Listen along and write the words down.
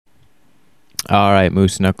All right,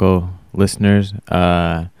 Moose Knuckle listeners.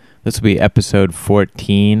 This will be episode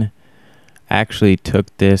 14. I actually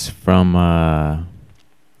took this from the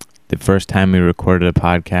first time we recorded a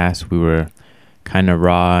podcast. We were kind of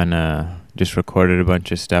raw and just recorded a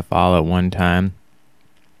bunch of stuff all at one time.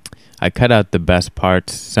 I cut out the best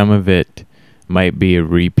parts. Some of it might be a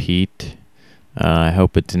repeat. I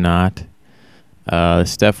hope it's not. The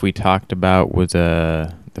stuff we talked about was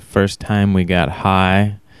the first time we got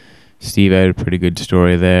high. Steve had a pretty good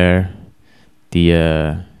story there.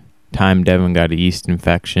 The time Devin got a yeast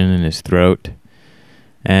infection in his throat.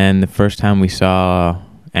 And the first time we saw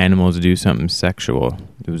animals do something sexual.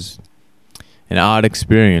 It was an odd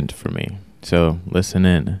experience for me. So listen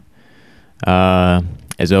in.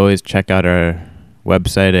 As always, check out our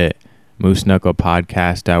website at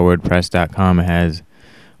mooseknucklepodcast.wordpress.com. It has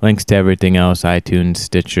links to everything else, iTunes,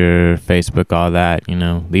 Stitcher, Facebook, all that.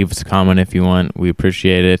 Leave us a comment if you want. We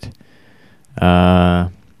appreciate it.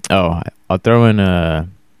 I'll throw in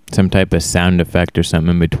some type of sound effect or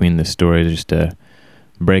something in between the stories just to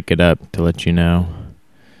break it up to let you know.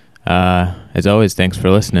 As always, thanks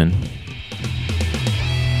for listening.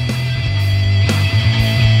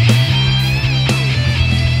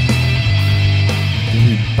 Did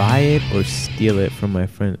we buy it or steal it from my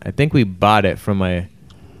friend? I think we bought it from my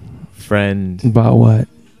friend. Bought what?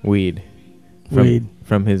 Weed. Weed.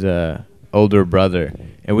 From his older brother.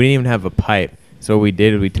 And we didn't even have a pipe. So what we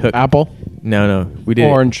did is we took... Apple? No. We did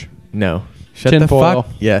Orange? No. Shut Tin the foil.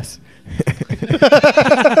 fuck? Yes.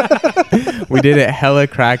 We did it hella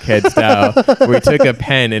crackhead style. We took a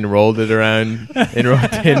pen and rolled it around and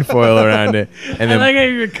rolled tin foil around it. And then, I like how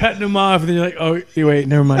you're cutting them off and then you're like, oh, wait,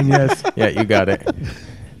 never mind, yes. yeah, you got it.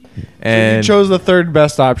 You And chose the third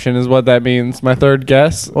best option is what that means. My third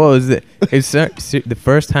guess. well, it's the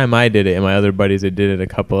first time I did it, and my other buddies had did it a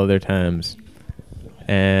couple other times.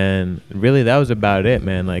 And really, that was about it,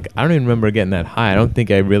 man. Like, I don't even remember getting that high. I don't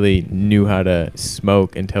think I really knew how to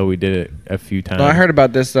smoke until we did it a few times. No, I heard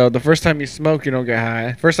about this, though. The first time you smoke, you don't get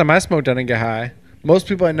high. First time I smoked, I didn't get high. Most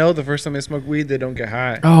people I know, the first time they smoke weed, they don't get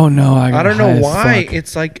high. Oh, no. I don't know why.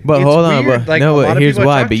 It's like, But it's hold on, weird. but like, no, a but lot of here's people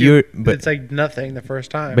I why, talk but to, you're- but- it's like nothing the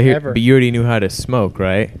first time, But, ever. but you already knew how to smoke,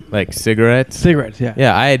 right? Like cigarettes? Cigarettes, yeah.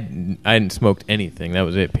 Yeah, I hadn't smoked anything. That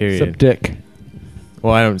was it, period. Except dick.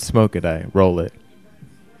 Well, I don't smoke it. I roll it.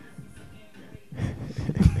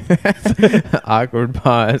 Awkward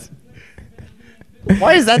pause.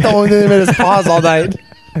 Why is that the only thing that made us pause all night?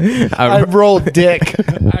 I rolled dick.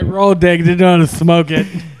 I rolled dick, didn't know how to smoke it.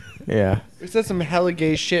 Yeah. We said some hella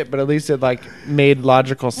gay shit, but at least it like made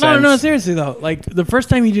logical sense. No, seriously, though. Like, the first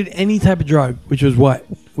time you did any type of drug, which was what?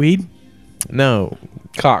 Weed? No.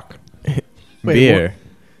 Cock. Wait, Beer.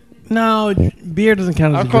 No, beer doesn't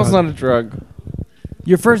count as Alcohol's a drug. not a drug.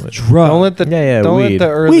 Your first drug. Don't let the don't let weed. the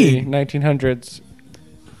early Weed. 1900s.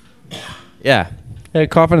 Yeah. Hey,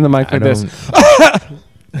 coughing in the mic I like this.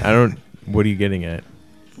 don't. What are you getting at?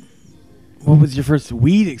 What was your first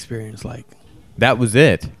weed experience like? That was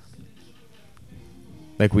it.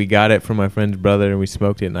 Like, we got it from my friend's brother and we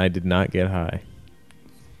smoked it, and I did not get high.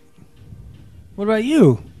 What about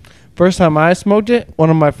you? First time I smoked it, one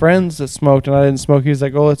of my friends that smoked and I didn't smoke, he was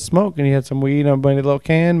like, "Oh, let's smoke," and he had some weed. I made a little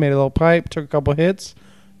can, made a little pipe, took a couple hits.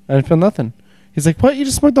 I didn't feel nothing. He's like, "What? You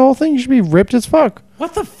just smoked the whole thing? You should be ripped as fuck."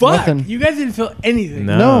 What the fuck? Nothing. You guys didn't feel anything.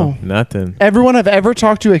 No. Nothing. Everyone I've ever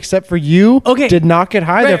talked to except for you Okay. did not get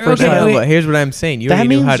high their Right, first okay, time. No, but here's what I'm saying. You That already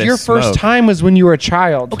knew how means to your smoke. first time was when you were a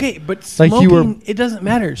child. Okay, but Like smoking, you were- it doesn't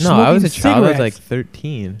matter. No, I was a Smoking child. I was like cigarettes-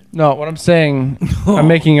 13. No, what I'm saying, I'm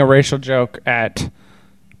making a racial joke at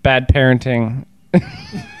bad parenting.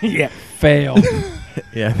 yeah, fail.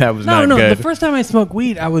 Yeah, that was no, not good. the first time I smoked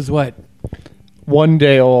weed, I was what? 1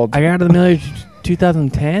 day old. I got out of the military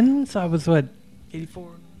 2010, so I was what? 84.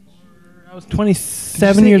 I was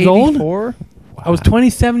 27 years old. 84? I was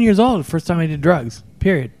 27 years old the first time I did drugs.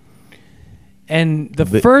 Period. And the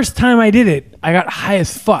But- first time I did it, I got high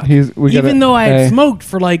as fuck. We Even gotta- though I had hey. smoked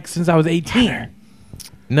for like since I was 18.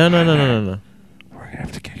 No. We're gonna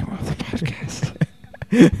have to kick him off the podcast.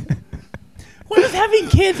 What does having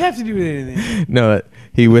kids have to do with anything? No,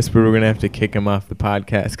 he whispered we're going to have to kick him off the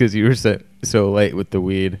podcast because you were so late with the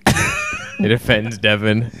weed. It offends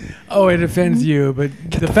Devin. Oh, it offends you, but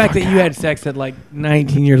the fact that you had sex at like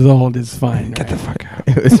 19 years old is fine. Get the fuck out.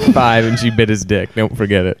 It was 5 and she bit his dick. Don't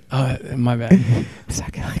forget it. Oh, my bad.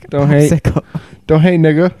 Don't hate. Don't hate,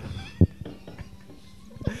 nigga.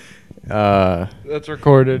 That's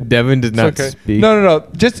recorded. Devin does not It's okay. speak. No.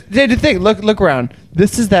 Just the thing. Look around.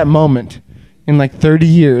 This is that moment in like 30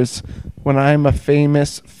 years when I'm a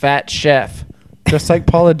famous fat chef, just like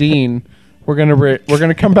Paula Deen, we're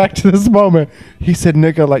gonna come back to this moment. He said,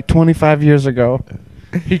 "Nigga, like 25 years ago,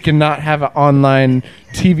 he cannot have an online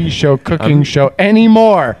TV show, cooking show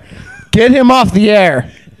anymore. Get him off the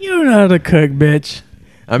air." You don't know how to cook, bitch.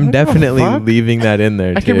 I'm What the definitely fuck? leaving that in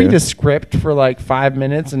there, I too. can read a script for like 5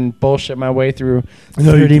 minutes and bullshit my way through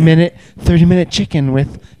No, you 30 minute chicken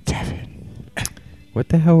with Devin. What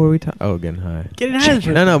the hell were we talking? Oh, getting high. Getting high the first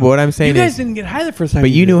No, but what I'm You saying guys is, didn't get high the first time.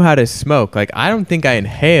 but you did. knew how to smoke. Like, I don't think I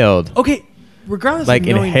inhaled. Okay, regardless Like, of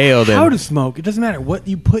knowing inhaled how and- to smoke, it doesn't matter. What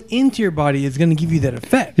you put into your body is going to give you that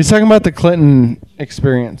effect. He's talking about the Clinton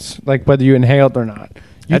experience, like whether you inhaled or not.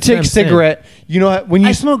 You That's what take I'm saying. cigarette, you know how- when you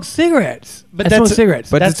I smoke cigarettes. But I smoke that's- cigarettes.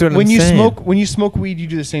 but that's what when I'm you saying. when you smoke weed, you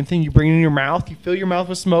do the same thing. You bring it in your mouth, you fill your mouth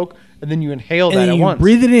with smoke, and then you inhale and that then at you once.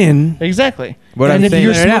 breathe it in. Exactly. What and I'm if saying-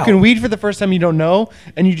 you're Let it out. smoking weed for the first time, you don't know,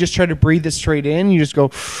 and you just try to breathe it straight in. You just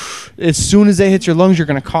go. As soon as it hits your lungs, you're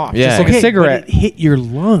gonna cough. Yeah. Just like Okay, a cigarette. but it hit your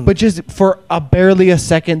lung. But just for barely a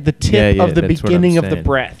second, the tip Yeah, of the that's what I'm beginning of the saying.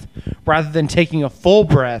 breath, rather than taking a full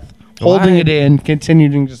breath, holding Why? it in,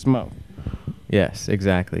 continuing to smoke. Yes,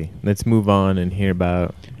 exactly. Let's move on and hear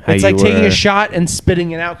about how It's you like taking were. a shot and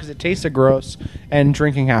spitting it out because it tasted gross, and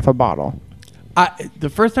drinking half a bottle. The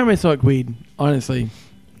first time I smoked weed, honestly,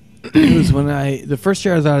 it was when the first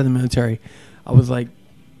year I was out of the military. I was like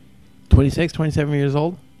 26, 27 years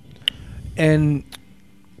old. And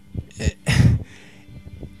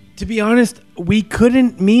to be honest, we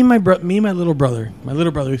couldn't, me and my little brother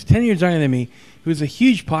who's 10 years younger than me, who was a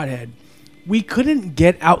huge pothead, we couldn't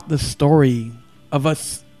get out the story of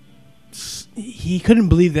us. He couldn't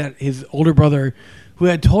believe that his older brother, who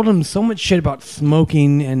had told him so much shit about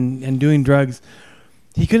smoking and doing drugs,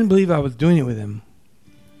 he couldn't believe I was doing it with him.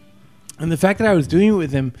 And the fact that I was doing it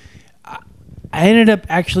with him, I ended up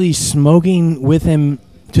actually smoking with him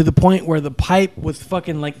to the point where the pipe was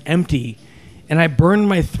fucking like empty, and I burned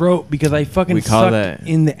my throat because I fucking we call sucked that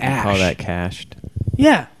in the we ash. call that cashed.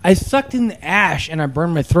 Yeah, I sucked in the ash and I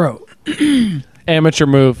burned my throat. Amateur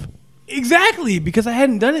move. Exactly, because I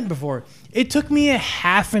hadn't done it before. It took me a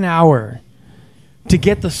half an hour to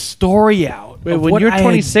get the story out. Wait, of when what you're I had-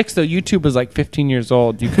 26, though, YouTube was like 15 years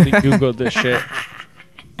old. You could have Googled this shit.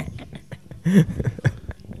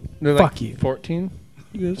 They're like Fuck you. 14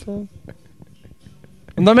 years old?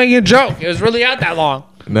 I'm not making a joke. It was really out that long.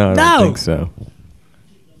 No, I No. don't think so.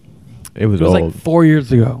 It was It was old. like 4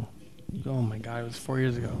 years ago. Oh my god, it was 4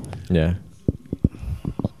 years ago. Yeah.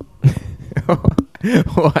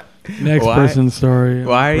 What? Next Why- person's story. I'm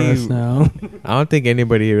why are depressed you- now? I don't think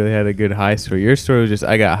anybody really had a good high story. Your story was just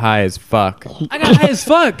I got high as fuck. I got high as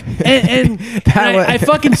fuck, and I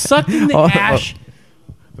fucking sucked in the Oh, ash.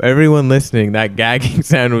 For everyone listening, that gagging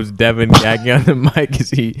sound was Devin gagging on the mic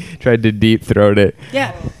as he tried to deep throat it.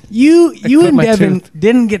 Yeah, you clipped and my Devin tooth.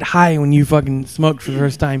 didn't get high when you fucking smoked for the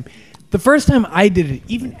first time. The first time I did it,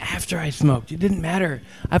 even after I smoked, it didn't matter.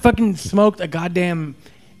 I fucking smoked a goddamn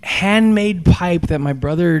handmade pipe that my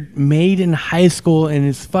brother made in high school in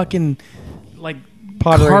his fucking like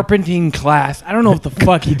Pottery. carpenting class. I don't know what the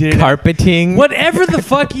fuck he did. Carpeting. Whatever the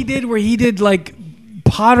fuck he did, where he did like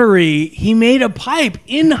pottery, he made a pipe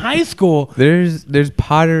in high school. There's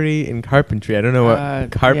pottery and carpentry. I don't know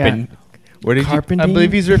what carpent. What did Carpenting. I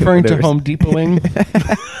believe he's referring to Whatever. Home Depoting.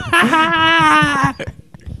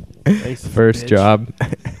 you first job?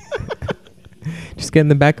 Just get in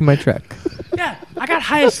the back of my truck. Yeah, I got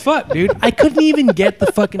high as fuck, dude. I couldn't even get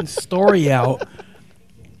the fucking story out.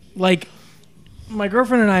 Like, my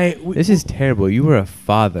girlfriend and I. This is terrible. You were a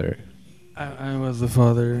father. I was the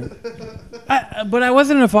father. But I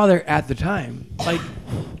wasn't a father at the time. Like,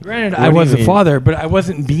 granted, I do was you a mean? father, but I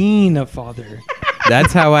wasn't being a father.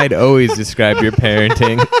 That's how I'd always describe your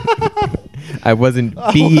parenting. I wasn't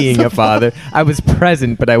being a father. I was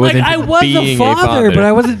present, but I Like, wasn't I was being a father, but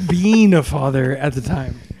I wasn't being a father at the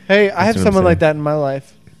time. Hey, I have what I'm someone like saying. that in my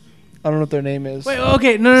life. I don't know what their name is. Wait,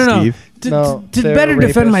 okay, no. Steve? No, To they're better a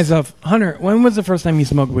defend rapist. myself, Hunter, when was the first time you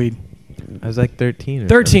smoked weed? I was like 13. Or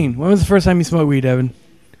 13. When was the first time you smoked weed, Evan?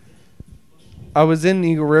 I was in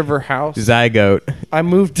Eagle River House. something. Zygote. I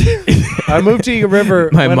moved. I moved to Eagle River.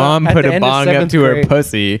 My when mom at put the a end of bong up 7th to her grade.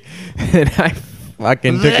 pussy, and I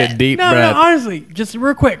fucking took a deep No, breath. honestly, just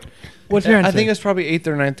real quick. What's your answer? I think it was probably 8th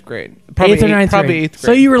or 9th grade. Probably 8th or 9th Probably grade. 8th grade.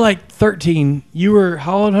 So you were like 13. You were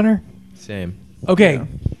how old, Hunter? Same. Okay. Yeah.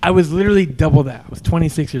 I was literally double that. I was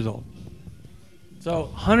 26 years old. So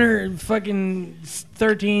Hunter fucking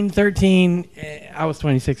 13, I was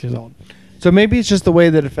 26 years old. So maybe it's just the way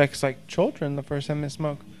that affects like children the first time they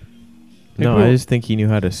smoke. No, People- I just think he knew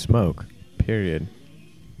how to smoke. Period.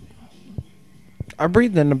 I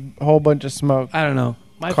breathed in a whole bunch of smoke. I don't know.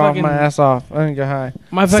 Coughed my ass off. I didn't get high.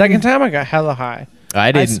 My fucking, Second time I got hella high.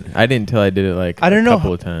 I didn't until I did it like I don't a know.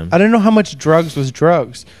 couple of times. I didn't know how much drugs was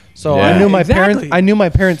drugs. So Yeah. I knew my Exactly. parents. I knew my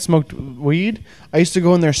parents smoked weed. I used to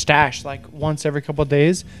go in their stash like once every couple of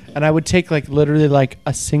days, and I would take like literally like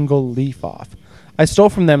a single leaf off. I stole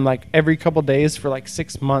from them like every couple of days for like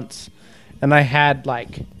 6 months, and I had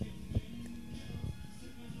like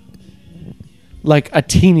a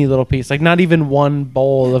teeny little piece, like not even one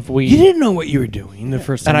bowl of weed. You didn't know what you were doing the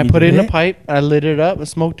first time. And I you put it did in a pipe, and I lit it up, and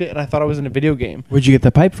smoked it, and I thought I was in a video game. Where'd you get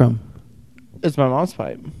the pipe from? It's my mom's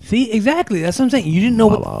pipe. See, exactly. That's what I'm saying. You didn't know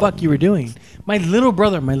what the fuck you were doing. My little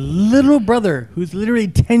brother, who's literally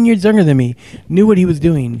 10 years younger than me, knew what he was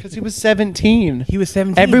doing. Because he was 17. He was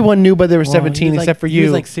 17. Everyone knew, but they were Well, 17 he was except for He you.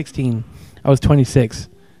 was like 16. I was 26.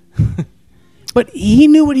 But he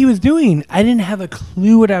knew what he was doing. I didn't have a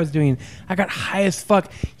clue what I was doing. I got high as fuck.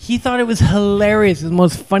 He thought it was hilarious. It was the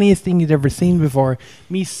most funniest thing he'd ever seen before.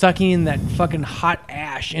 Me sucking in that fucking hot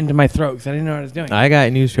ash into my throat because I didn't know what I was doing. I got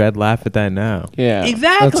news for you. I'd laugh at that now. Yeah,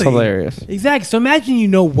 Exactly. That's hilarious. Exactly. So imagine you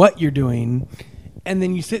know what you're doing, and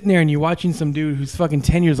then you're sitting there and you're watching some dude who's fucking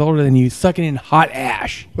 10 years older than you sucking in hot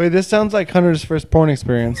ash. Wait, this sounds like Hunter's first porn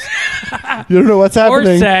experience. You don't know what's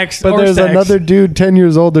happening. sex, but or there's sex. another dude 10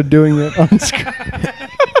 years older doing it on screen.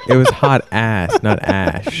 It was hot ass, not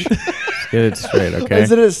ash. Get it straight, okay? That's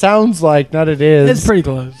what it sounds like, not it is. It's pretty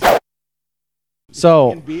close.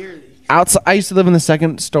 So, outside, I used to live in the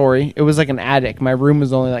second story. It was like an attic. My room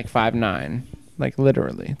was only like 5'9", like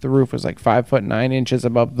literally. The roof was like 5'9"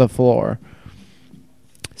 above the floor.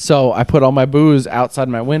 So I put all my booze outside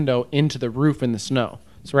my window into the roof in the snow.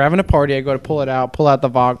 So we're having a party. I go to pull it out, pull out the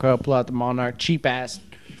vodka, pull out the Monarch, cheap ass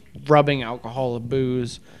rubbing alcohol of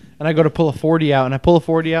booze. And I go to pull a 40 out, and I pull a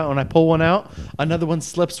 40 out, and I pull one out. Another one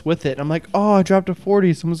slips with it. I'm like, oh, I dropped a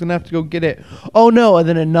 40. Someone's going to have to go get it. Oh, no. And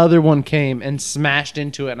then another one came and smashed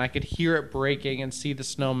into it, and I could hear it breaking and see the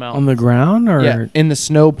snow melt. On the ground or Yeah, in the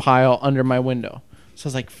snow pile under my window. So I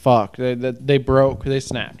was like, fuck. They broke. They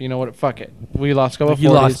snapped. You know what? Fuck it. We lost a couple of 40s. you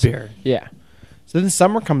lost beer. Yeah. So then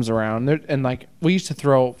summer comes around, and like we used to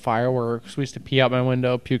throw fireworks. We used to pee out my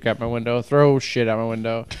window, puke out my window, throw shit out my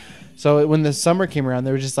window. So when the summer came around,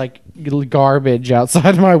 there was just like garbage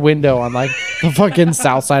outside my window on like the fucking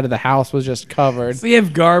south side of the house was just covered. So you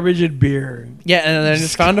have garbage and beer. Yeah, and then I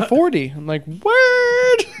just found a 40. I'm like,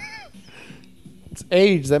 word. It's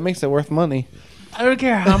age. That makes it worth money. I don't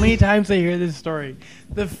care how many times I hear this story.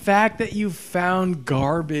 The fact that you found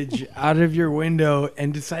garbage out of your window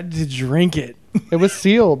and decided to drink it. It was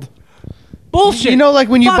sealed. Bullshit. You know, like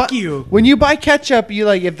when you Fuck buy you. when you buy ketchup, you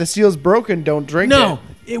like if the seal's broken, don't drink No,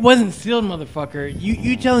 it. it wasn't sealed, motherfucker.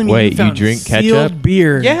 You telling me Wait, you found you drink sealed ketchup?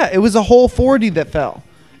 beer? Yeah, it was a whole 40 that fell,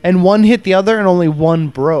 and one hit the other, and only one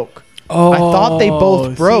broke. Oh, I thought they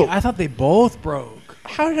both broke. I thought they both broke.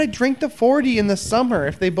 How did I drink the 40 in the summer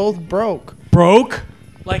if they both broke? Broke?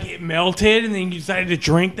 Like it melted and then you decided to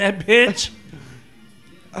drink that bitch?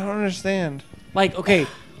 I don't understand. Like, okay,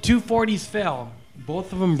 2 40s fell.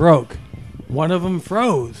 Both of them broke. One of them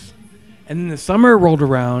froze. And then the summer rolled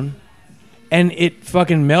around and it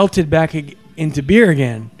fucking melted back into beer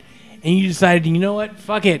again. And you decided, you know what?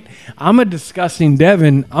 Fuck it. I'm a disgusting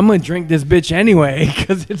Devin. I'm going to drink this bitch anyway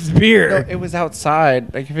because it's No, beer. it was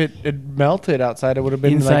outside. Like if it melted outside, it would have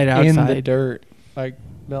been Inside, like in the outside. dirt, like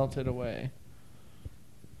melted away.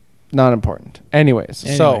 Not important. Anyways,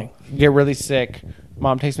 Anyway. so get really sick.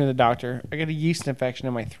 Mom takes me to the doctor. I get a yeast infection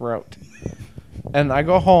in my throat. And I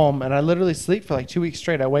go home and I literally sleep for like 2 weeks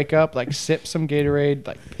straight. I wake up, like sip some Gatorade,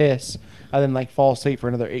 like piss, and then like fall asleep for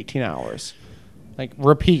another 18 hours. Like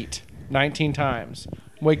repeat 19 times.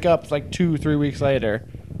 Wake up like 2-3 weeks later.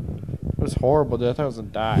 It was horrible, dude. I thought I was gonna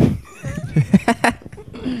die.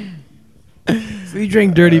 So you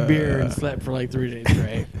drank dirty beer and slept for like 3 days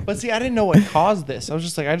straight. But see, I didn't know what caused this. I was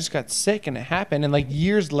just like, I just got sick and it happened. And like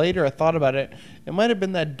years later, I thought about it. It might have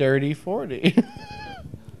been that dirty 40.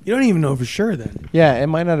 You don't even know for sure then. Yeah, it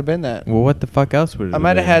might not have been that. Well, what the fuck else would it I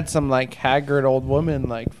might have been? had some like haggard old woman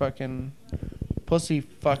like fucking pussy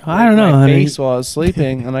fuck I don't know, my honey. face while I was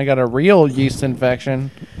sleeping, and I got a real yeast infection.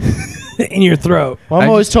 In your throat. Mom I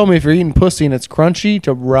always told me if you're eating pussy and it's crunchy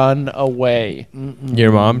to run away.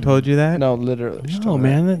 Your mom told you that? No, literally. she No, told me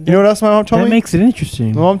man. that. You know what else my mom told that me? makes it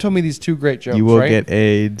interesting. My mom told me these two great jokes. You will right? get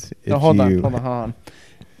AIDS if No, hold you... on.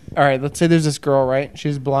 All right, let's say there's this girl, right?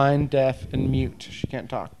 She's blind, deaf, and mute. She can't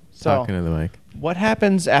talk. So, Talking to the mic. what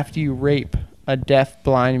happens after you rape a deaf,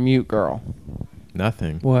 blind, mute girl?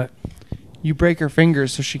 Nothing. What? You break her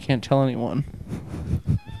fingers so she can't tell anyone.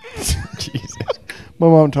 Jesus. My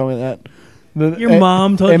mom told me that. Your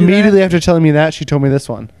mom told you that? Immediately after telling me that, she told me this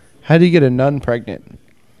one. How do you get a nun pregnant?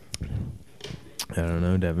 I don't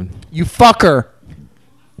know, Devin. You fuck her.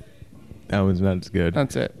 That one's not as good.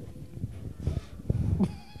 That's it.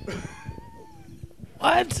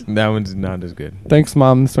 What? That one's not as good. Thanks,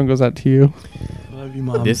 Mom. This one goes out to you. Love you,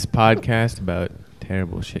 Mom. This podcast about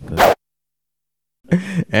terrible shit.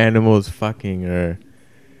 Animals fucking or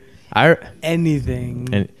Anything.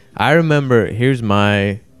 and I remember. Here's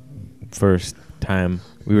my first time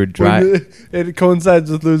we were driving. It coincides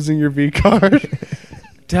with losing your V card.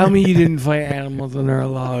 Tell me you didn't fight animals under a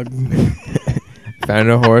log. Found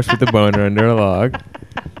a horse with a boner under a log.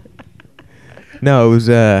 No, it was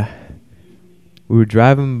we were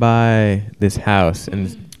driving by this house and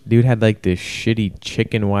this dude had like this shitty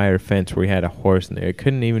chicken wire fence where he had a horse in there. It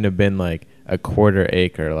couldn't even have been like a quarter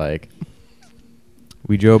acre. Like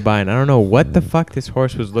we drove by and I don't know what the fuck this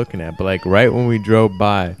horse was looking at, but like right when we drove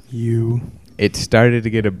by, it started to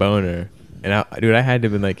get a boner. And I had to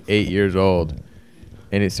have been like 8 years old.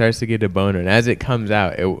 And it starts to get a boner, and as it comes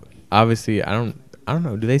out, it obviously I don't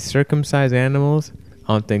know. Do they circumcise animals?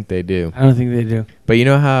 I don't think they do. I don't think they do. But you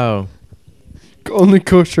know how Only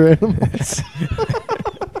kosher animals.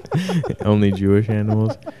 only Jewish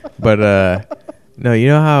animals. But no, you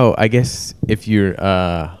know how I guess if you're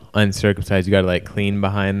uncircumcised, you gotta like clean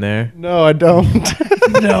behind there. No, I don't.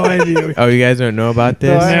 No idea. Oh, you guys don't know about No,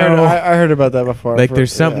 this? I heard about that before. Like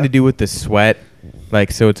there's something to do with the sweat.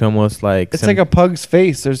 Like so, it's almost like It's like a pug's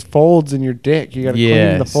face. There's folds in your dick. You gotta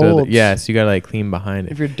clean the folds. So you gotta like clean behind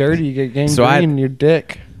it. If you're dirty, you get gangrene So in your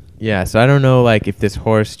dick. Yeah, so I don't know, like, if this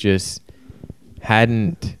horse just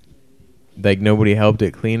hadn't, like, nobody helped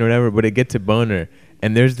it clean or whatever, but it gets a boner.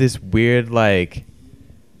 And there's this weird, like,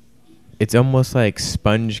 it's almost like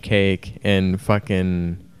sponge cake and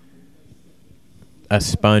fucking a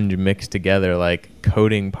sponge mixed together, like,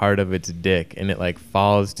 coating part of its dick, and it, like,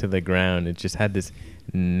 falls to the ground. It just had this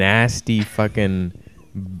nasty fucking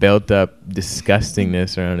built-up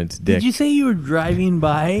disgustingness around its dick. Did you say you were driving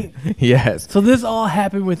by? Yes. So this all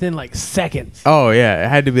happened within like seconds. Oh, yeah. It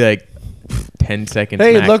had to be like 10 seconds.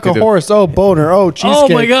 Hey, max look, a to horse. Oh, boner. Oh,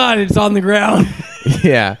 cheesecake. Oh my God, it's on the ground.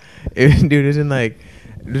 Yeah. Dude, isn't like...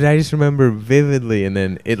 Dude, I just remember vividly, and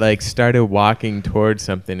then it like started walking towards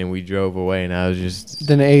something, and we drove away, and I was just...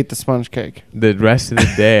 Then I ate the sponge cake. The rest of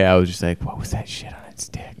the day, I was just like, what was that shit on its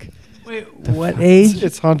dick? Wait, what age?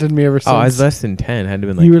 It's haunted me ever since. Oh, I was less than 10. Had to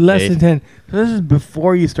been like You were less 8. than 10. So this is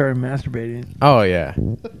before you started masturbating. Oh, yeah.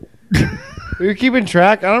 Are you keeping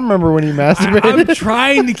track? I don't remember when you I'm masturbated.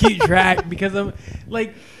 trying to keep track because I'm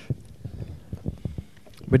like...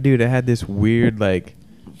 But, dude, it had this weird, like,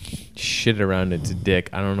 shit around its dick.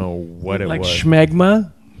 I don't know what it like was.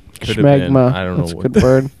 schmegma. Could have been. Schmegma. I don't That's know a what good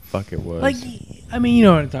word. the fuck it was. Like, I mean, you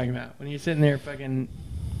know what I'm talking about. When you're sitting there fucking...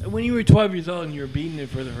 When you were 12 years old and you were beating it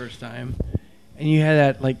for the first time, and you had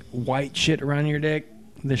that, like, white shit around your dick,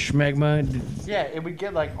 the schmegma. Yeah, it would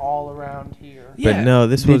get like all around here. But Yeah. no,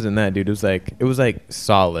 this wasn't that, dude. It was like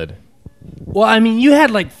solid. Well, I mean, you had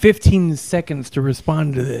like 15 seconds to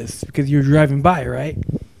respond to this because you were driving by, right?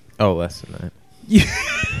 Oh, less than that.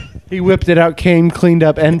 He whipped it out, came, cleaned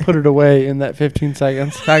up, and put it away in that 15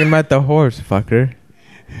 seconds. Talking about the horse, fucker.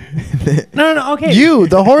 No, okay. You,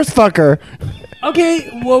 the horse fucker.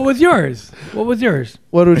 Okay, what was yours? What was yours?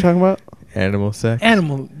 What are we talking about? Animal sex.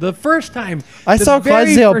 Animal. The first time. I the saw very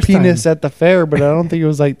Clydesdale first penis time. at the fair, but I don't think it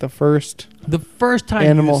was like the first. The first time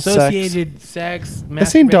Animal you associated sex, I've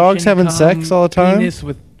seen dogs masturbation, having sex all the time. penis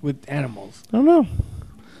with animals. I don't know.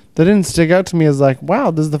 That didn't stick out to me as like,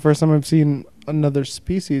 wow, this is the first time I've seen another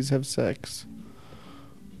species have sex.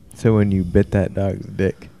 So when you bit that dog's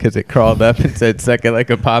dick, because it crawled up and said "suck it like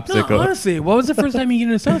a No, popsicle." honestly, what was the first time you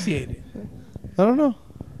can associate it? I don't know.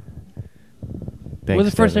 What was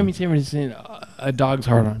the first time you seen a dog's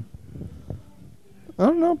hard on? I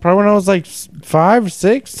don't know. Probably when I was like 5,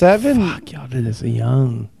 6, 7. Fuck, y'all did this so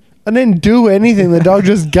young. I didn't do anything. The dog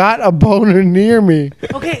just got a boner near me.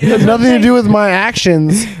 Okay, It had nothing to do with my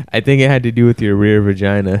actions. I think it had to do with your rear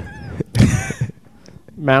vagina.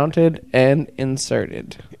 Mounted and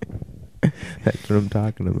inserted. That's what I'm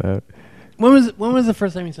talking about. When was the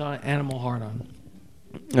first time you saw an animal hard on?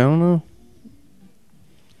 I don't know.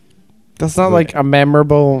 That's not like a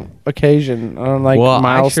memorable occasion. I don't like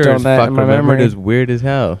milestone I sure as that fuck in my remember it memory. as weird as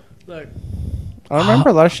hell. Look, I don't remember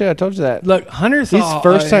a lot of shit. I told you that. look. Hunter saw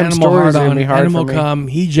first-time an animal stories hard are gonna on. be hard Animal for me. come.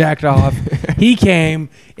 He jacked off. He came.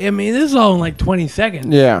 I mean, this is all in like 20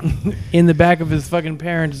 seconds. Yeah. In the back of his fucking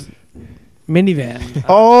parents' minivan.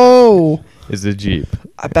 Oh, Is a Jeep.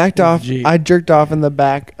 I backed off. Jeep. I jerked off in the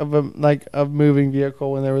back of a moving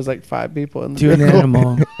vehicle when there was like 5 people in the To an vehicle.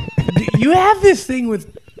 animal. You have this thing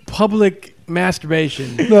with public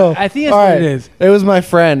masturbation. No. I think that's All what right. it is. It was my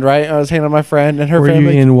friend, right? I was hanging out with my friend and her Were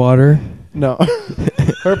family. you in water? No.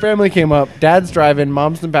 Her family came up. Dad's driving.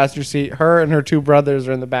 Mom's in the passenger seat. Her and her 2 brothers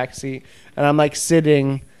are in the back seat. And I'm like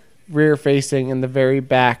sitting rear facing in the very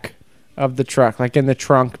back of the truck, like in the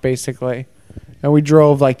trunk basically. And we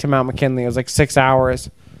drove like to Mount McKinley. It was like 6 hours.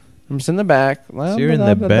 I'm just in the back. So you're in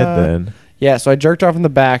the bed then. Yeah, so I jerked off in the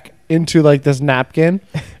back into like this napkin.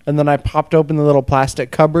 And then I popped open the little plastic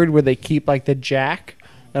cupboard where they keep like the jack.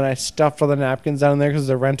 And I stuffed all the napkins down there because it's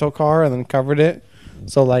a rental car and then covered it.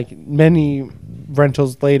 So like many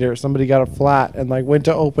rentals later, somebody got a flat and like went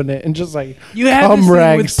to open it and just like You have cum this thing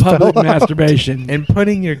rags with public fell out. masturbation. And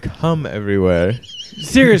putting your cum everywhere.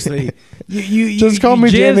 Seriously. You Just call you me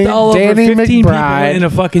jizzed Danny- all Danny over 15 people McBride. in a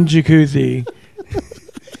fucking jacuzzi.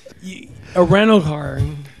 A rental car.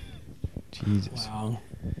 Jesus. Wow.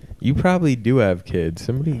 You probably do have kids.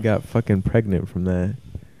 Somebody got fucking pregnant from that.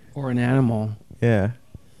 Or an animal. Yeah.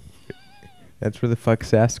 That's where the fuck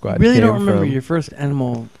Sasquatch Really came don't remember from. Oh, your first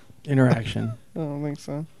animal interaction. I don't think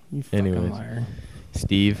so. You fucking Anyways. liar.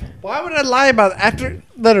 Steve. Why would I lie about after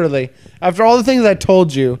all the things I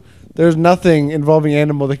told you? There's nothing involving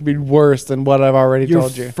animal that could be worse than what I've already Your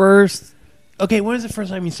told you. first. Okay, when is the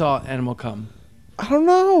first time you saw an animal come? I don't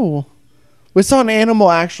know. We saw an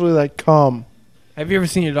animal actually like come. Have you ever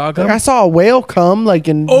seen your dog come? Like I saw a whale come like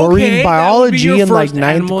in marine biology in like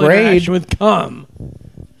 9th grade. With cum.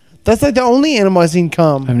 That's like the only animal I've seen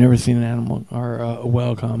come. I've never seen an animal or a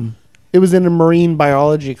whale come. It was in a marine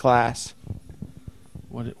biology class.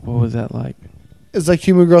 What was that like? It's like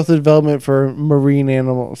human growth and development for marine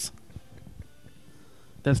animals.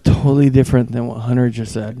 That's totally different than what Hunter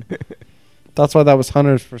just said. That's why that was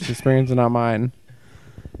Hunter's first experience and not mine.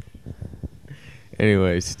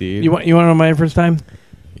 Anyway, Steve. You want to know my first time?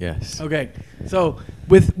 Yes. Okay, so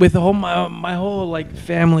with the whole my whole like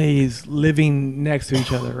families living next to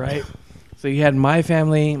each other, right? So you had my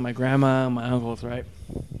family, my grandma, my uncles, right?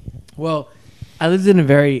 Well, I lived in a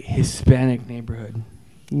very Hispanic neighborhood.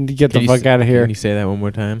 Get the fuck out of here. Can you say that one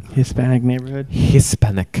more time? Hispanic neighborhood.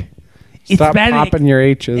 Hispanic. Stop Hispanic. popping your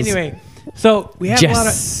H's. Anyway, so we have a lot of.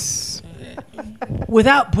 Yes.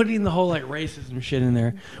 Without putting the whole like racism shit in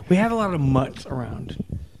there, we have a lot of mutts around.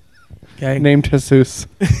 Okay. Named Jesus.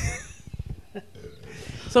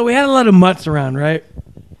 So we had a lot of mutts around, right?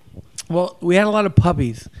 Well, we had a lot of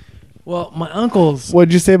puppies. Well, my uncles.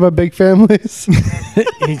 What'd you say about big families?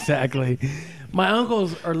 Exactly. My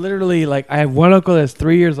uncles are literally like, I have one uncle that's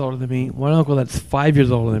 3 years older than me, one uncle that's 5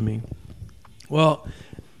 years older than me. Well,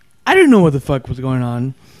 I didn't know what the fuck was going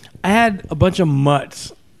on. I had a bunch of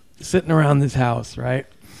mutts sitting around this house, right?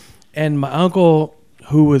 And my uncle,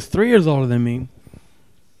 who was 3 years older than me,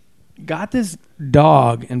 got this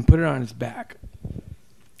dog and put it on his back.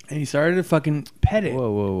 And he started to fucking pet it.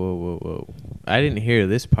 Whoa. I didn't hear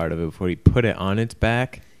this part of it before he put it on its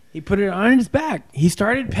back. He put it on his back. He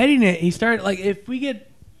started petting it. He started like if we get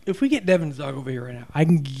Devin's dog over here right now, I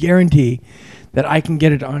can guarantee that I can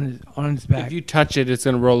get it on his back. If you touch it, it's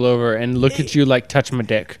gonna roll over and look at you like touch my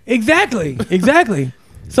dick. Exactly.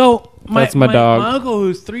 So That's my dog. My uncle,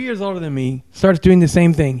 who's 3 years older than me, starts doing the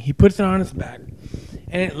same thing. He puts it on his back,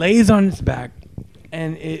 and it lays on its back,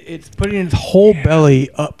 and it's putting its whole belly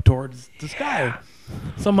up towards the sky.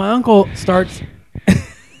 So my uncle starts.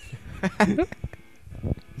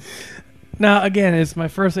 Now, again, it's my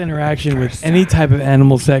first interaction with any type of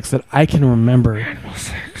animal sex that I can remember. Animal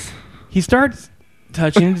sex. He starts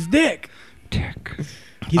touching his dick.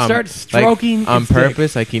 He starts stroking on its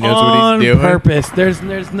purpose, dick. like he knows what he's doing. On purpose.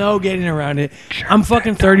 There's no getting around it. I'm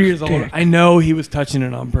fucking 30 years old. I know he was touching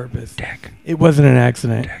it on purpose. It wasn't an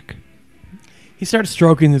accident. He starts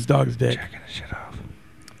stroking this dog's dick.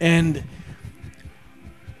 And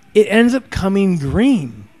it ends up coming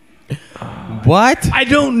green. What? I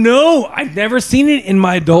don't know. I've never seen it in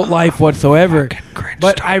my adult life whatsoever.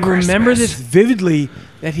 But I remember this vividly,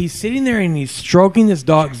 that he's sitting there and he's stroking this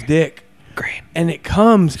dog's dick. And it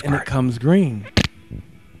comes green.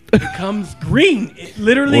 It comes green. It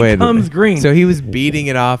literally Wait a comes minute. green. So he was beating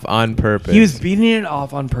it off on purpose. He was beating it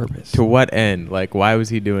off on purpose. To what end? Like, why was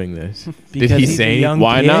he doing this? Because Did he he's a say young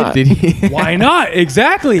why kid. not? Did he? Why not?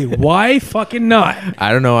 Exactly. Why fucking not?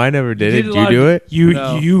 I don't know. I never did it. a Did lot you do of-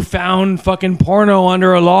 it? You found fucking porno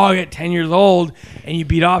under a log at 10 years old and you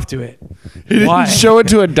beat off to it. Why? Show it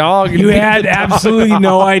to a dog. You had absolutely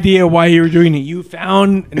no idea why you were doing it. You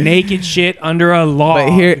found naked shit under a log.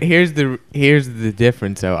 But here's the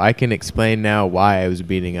difference, though. I can explain now why I was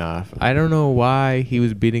beating off. I don't know why he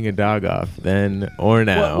was beating a dog off then or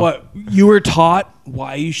now. What? You were taught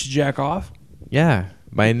why you should jack off? Yeah,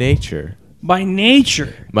 by nature. By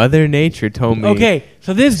nature. Mother Nature told me. Okay,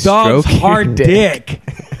 so this dog's Stroke your hard dick.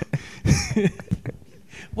 dick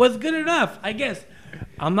was good enough, I guess.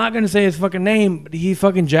 I'm not gonna say his fucking name, but he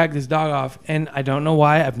fucking jacked his dog off, and I don't know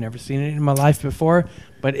why. I've never seen it in my life before,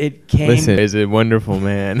 but it came. Listen, is a wonderful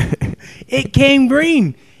man. It came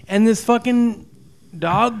green, and this fucking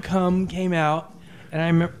dog came out, and I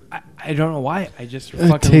remember. I don't know why. I just It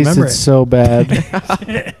fucking remember tasted it. so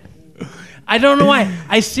bad. I don't know why.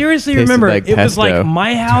 I seriously Tasted remember like it was like pesto.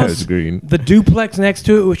 my That house, was green. the duplex next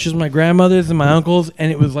to it, which is my grandmother's and my uncle's,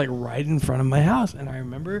 and it was like right in front of my house. And I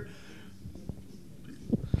remember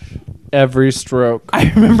Every stroke.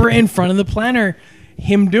 in front of the planter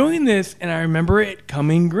him doing this, and I remember it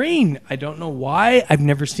coming green. I don't know why. I've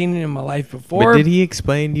never seen it in my life before. But did he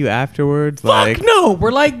explain to you afterwards? Fuck no.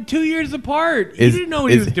 We're like 2 years apart. He didn't know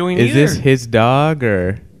what he was doing Is either. this his dog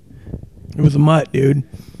or It was a mutt, dude.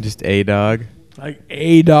 just a dog? Like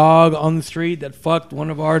a dog on the street that fucked one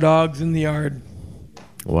of our dogs in the yard.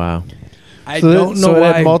 Wow. I So don't know so it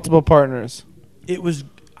why. had multiple partners. It was.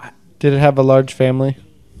 Did it have a large family?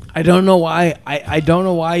 I don't know why. I don't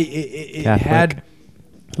know why it Catholic. had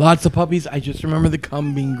lots of puppies. I just remember the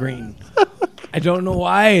cum being green. I don't know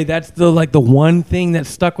why. That's the one thing that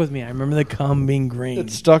stuck with me. I remember the cum being green. It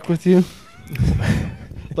stuck with you?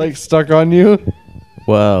 Like stuck on you?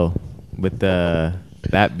 Well, with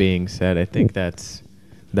that being said, I think that's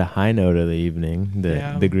the high note of the evening.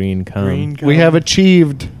 The green cum. Green cum. We have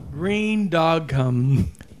achieved. green dog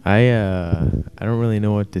cum. I don't really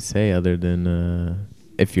know what to say other than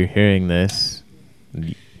if you're hearing this,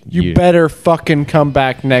 You better fucking come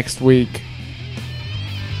back next week.